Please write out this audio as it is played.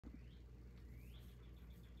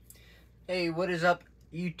Hey, what is up,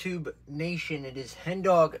 YouTube Nation? It is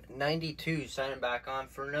HenDog92 signing back on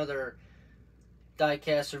for another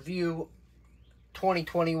diecast review.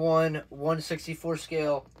 2021 1/64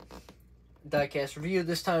 scale diecast review.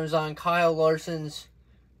 This time is on Kyle Larson's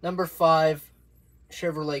number 5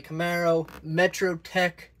 Chevrolet Camaro,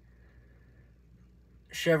 MetroTech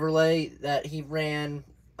Chevrolet that he ran,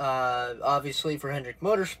 obviously for Hendrick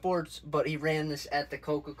Motorsports, but he ran this at the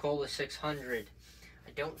Coca-Cola 600.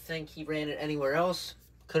 I don't think he ran it anywhere else.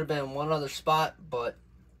 Could have been one other spot, but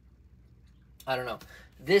I don't know.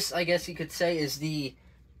 This, I guess you could say, is the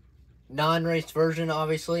non-race version,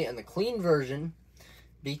 obviously, and the clean version,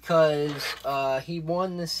 because he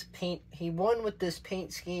won this paint. He won with this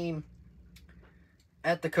paint scheme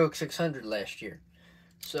at the Coke 600 last year.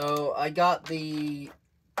 So I got the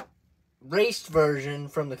raced version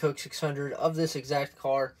from the Coke 600 of this exact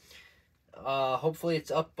car. Hopefully,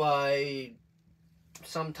 it's up by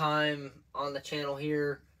sometime on the channel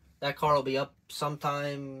here. That car will be up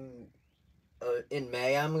sometime in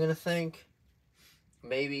May, I'm gonna think.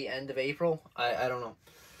 Maybe end of April. I don't know.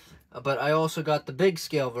 But I also got the big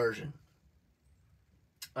scale version.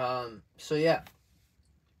 So yeah,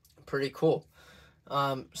 pretty cool.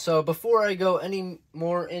 So before I go any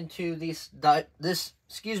more into this diecast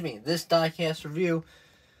review,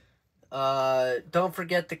 don't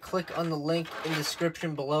forget to click on the link in the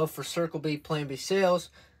description below for Circle B Plan B sales.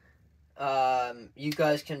 You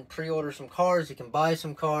guys can pre-order some cars. You can buy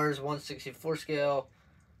some cars, 1/64 scale.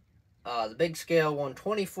 The big scale,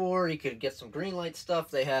 1/24. You could get some green light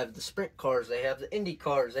stuff. They have the sprint cars. They have the Indy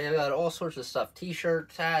cars. They have got all sorts of stuff.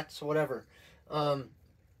 T-shirts, hats, whatever.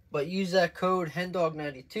 But use that code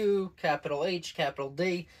HenDog92, capital H, capital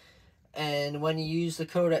D. And when you use the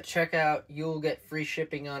code at checkout, you'll get free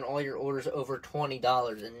shipping on all your orders over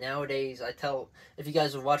 $20. And nowadays, if you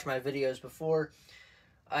guys have watched my videos before,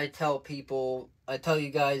 I tell you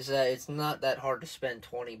guys that it's not that hard to spend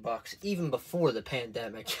 20 bucks, even before the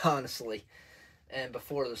pandemic, honestly. And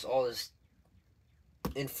before all this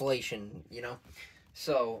inflation, you know.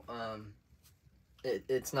 So,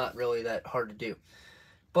 it's not really that hard to do.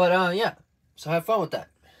 But, yeah. So have fun with that.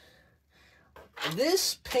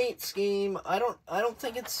 This paint scheme, I don't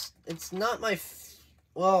think it's not my,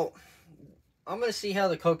 well, I'm going to see how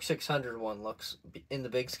the Coke 600 one looks in the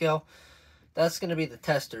big scale. That's going to be the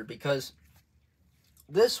tester, because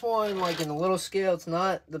this one, like in the little scale, it's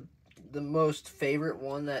not the most favorite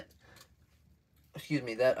one that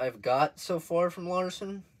I've got so far from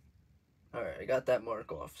Larson. Alright, I got that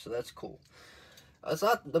mark off, so that's cool. It's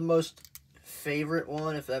not the most favorite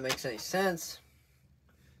one, if that makes any sense.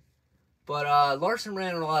 But Larson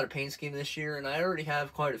ran a lot of paint scheme this year, and I already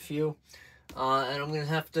have quite a few. And I'm going to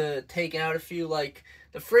have to take out a few, like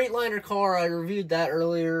the Freightliner car. I reviewed that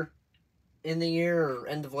earlier in the year, or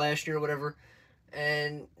end of last year, or whatever.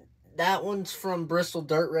 And that one's from Bristol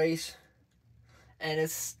Dirt Race. And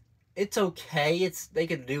it's okay. They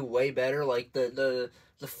could do way better. Like the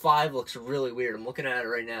 5 looks really weird. I'm looking at it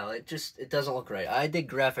right now. It doesn't look right. I did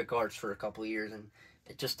graphic arts for a couple of years, and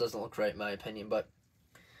it just doesn't look right in my opinion. But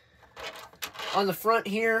on the front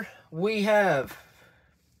here, we have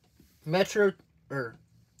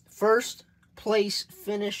first place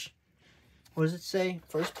finish. What does it say?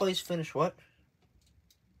 First place finish what?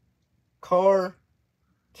 Car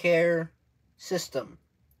care system.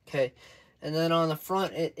 Okay. And then on the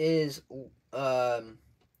front it is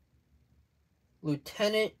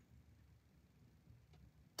Lieutenant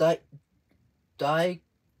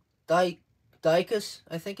Dicus,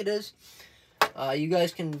 I think it is. You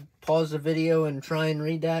guys can pause the video and try and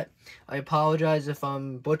read that. I apologize if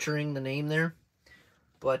I'm butchering the name there.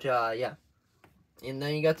 But, yeah. And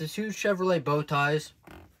then you got the 2 Chevrolet bow ties.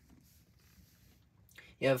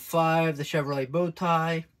 You have 5, the Chevrolet bow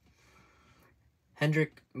tie.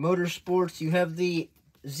 Hendrick Motorsports. You have the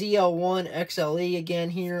ZL1 XLE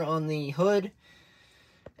again here on the hood.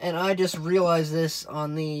 And I just realized this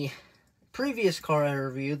on the previous car I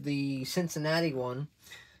reviewed, the Cincinnati one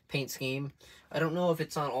paint scheme. I don't know if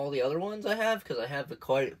it's on all the other ones I have, because I have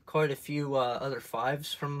quite a few other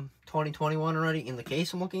 5s from 2021 already in the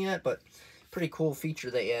case I'm looking at, but pretty cool feature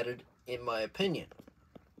they added, in my opinion.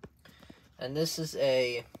 And this is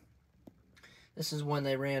when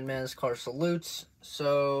they ran NASCAR salutes.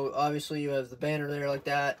 So obviously you have the banner there like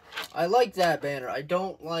that. I like that banner. I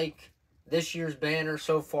don't like this year's banner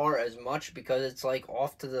so far as much, because it's like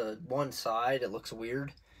off to the one side. It looks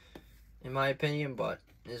weird, in my opinion, but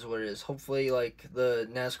it is what it is. Hopefully, like the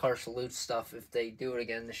NASCAR salute stuff, if they do it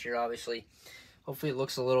again this year, obviously, hopefully it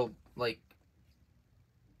looks a little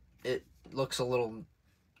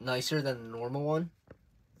nicer than the normal one,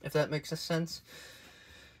 if that makes sense.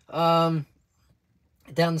 Down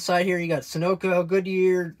the side here, you got Sunoco,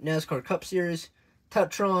 Goodyear, NASCAR Cup Series,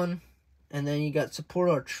 Tetron, and then you got Support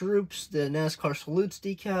Our Troops, the NASCAR Salutes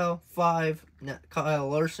decal, 5, Kyle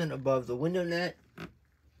Larson above the window net.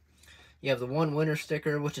 You have the 1 winner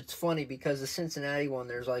sticker, which it's funny because the Cincinnati one,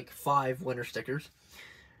 there's like 5 winner stickers.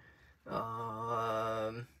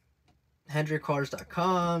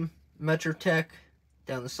 HendrickCars.com, MetroTech,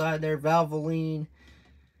 down the side there, Valvoline,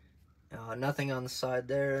 nothing on the side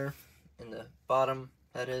there, in the bottom,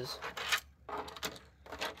 that is.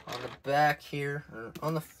 On the back here, or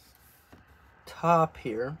on the top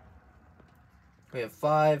here, we have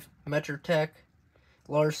 5, MetroTech,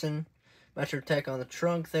 Larson, MetroTech on the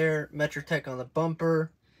trunk there, MetroTech on the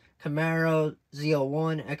bumper, Camaro,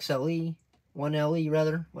 ZL1, XLE, 1LE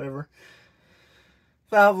rather, whatever.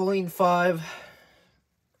 Valvoline 5.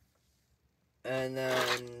 And then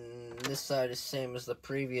this side is same as the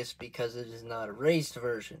previous because it is not a raced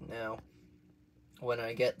version. Now, when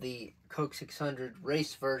I get the Coke 600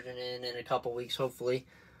 race version in a couple weeks, hopefully,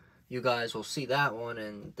 you guys will see that one,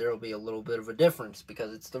 and there will be a little bit of a difference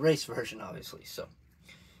because it's the race version, obviously. So,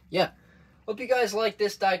 yeah. Hope you guys like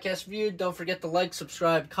this diecast review. Don't forget to like,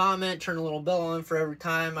 subscribe, comment, turn a little bell on for every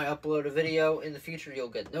time I upload a video. In the future, you'll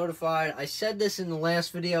get notified. I said this in the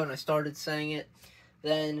last video, and I started saying it.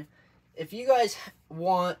 Then, if you guys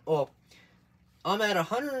want, well, I'm at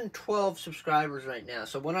 112 subscribers right now.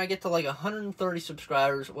 So when I get to like 130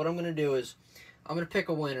 subscribers, what I'm going to do is I'm going to pick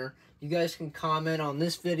a winner. You guys can comment on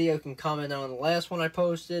this video, can comment on the last one I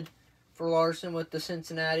posted for Larson with the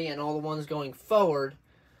Cincinnati and all the ones going forward.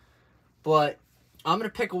 But I'm going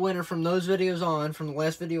to pick a winner from those videos on, from the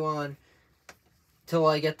last video on, till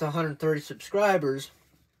I get to 130 subscribers,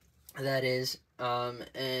 that is.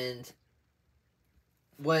 And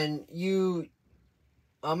when you,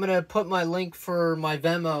 I'm going to put my link for my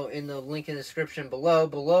Venmo in the link in the description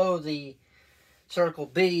below the Circle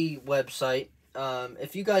B website.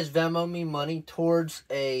 If you guys Venmo me money towards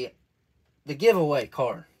the giveaway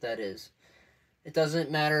car, that is. It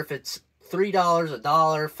doesn't matter if it's $3, $1,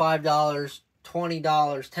 $5, $20,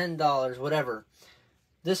 $10, whatever.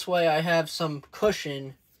 This way I have some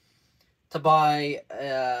cushion to buy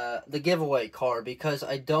the giveaway car because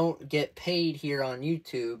I don't get paid here on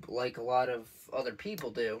YouTube like a lot of other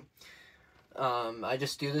people do. I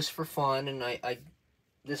just do this for fun, and I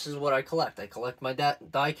this is what I collect. I collect my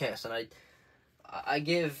diecast, and I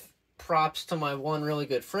give props to my one really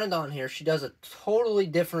good friend on here. She does a totally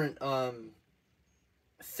different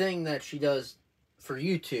thing that she does for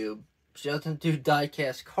YouTube. She doesn't do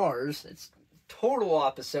diecast cars. It's total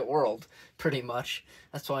opposite world, pretty much.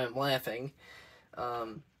 That's why I'm laughing.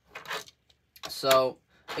 So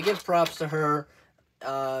I give props to her.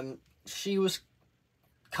 She was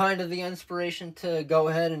kind of the inspiration to go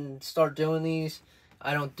ahead and start doing these.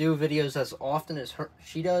 I don't do videos as often as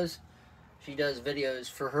she does. She does videos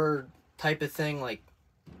for her type of thing like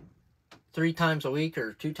 3 times a week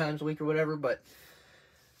or 2 times a week or whatever, but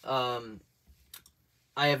I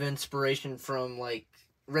have inspiration from like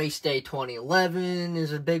Race Day 2011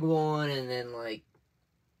 is a big one, and then like,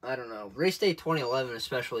 I don't know, Race Day 2011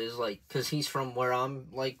 especially is like, because he's from where I'm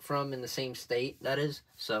like from, in the same state, that is.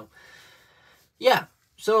 So yeah,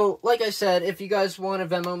 so like I said, if you guys want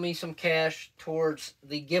to Venmo me some cash towards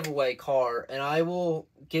the giveaway car, and I will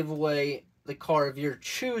give away the car of your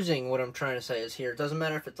choosing. What I'm trying to say is here, it doesn't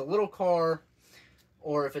matter if it's a little car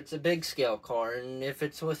or if it's a big scale car, and if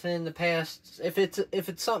it's within the past, if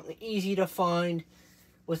it's something easy to find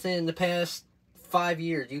within the past 5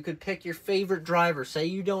 years. You could pick your favorite driver. Say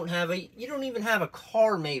you don't even have a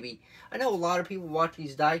car, maybe. I know a lot of people watch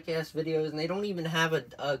these diecast videos and they don't even have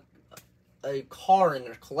a car in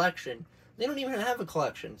their collection. They don't even have a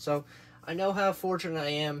collection. So I know how fortunate I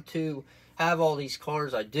am to have all these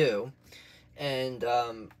cars I do, and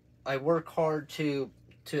I work hard to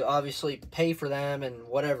obviously pay for them and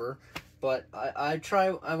whatever. But I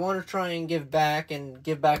want to try and give back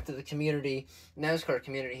to the community, NASCAR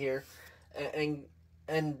community here,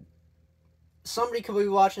 and somebody could be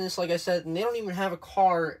watching this, like I said, and they don't even have a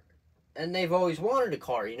car, and they've always wanted a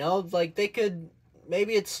car, you know, like they could,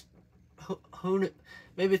 maybe it's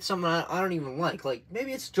maybe it's someone I don't even like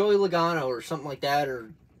maybe it's Joey Logano or something like that,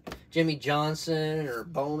 or Jimmy Johnson or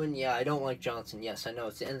Bowman. Yeah, I don't like Johnson. Yes, I know,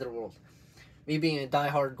 it's the end of the world. Me being a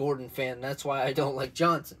diehard Gordon fan, that's why I don't like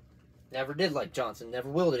Johnson. Never did like Johnson. Never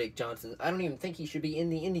will like Johnson. I don't even think he should be in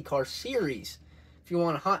the IndyCar series. If you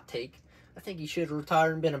want a hot take, I think he should have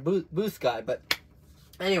retired and been a booth guy. But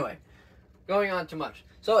anyway, going on too much.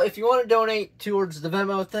 So if you want to donate towards the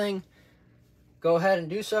Venmo thing, go ahead and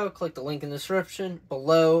do so. Click the link in the description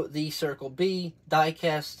below the Circle B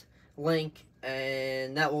diecast link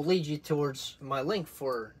and that will lead you towards my link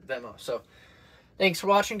for Venmo. So thanks for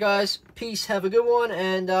watching, guys. Peace. Have a good one.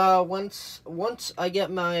 And once I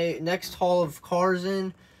get my next haul of cars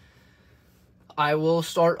in, I will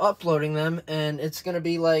start uploading them, and it's gonna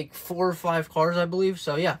be like 4 or 5 cars, I believe.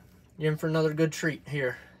 So yeah, you're in for another good treat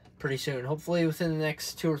here pretty soon, hopefully within the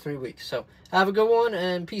next 2 or 3 weeks. So have a good one,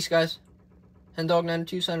 and peace, guys.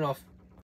 HenDog92 signing off.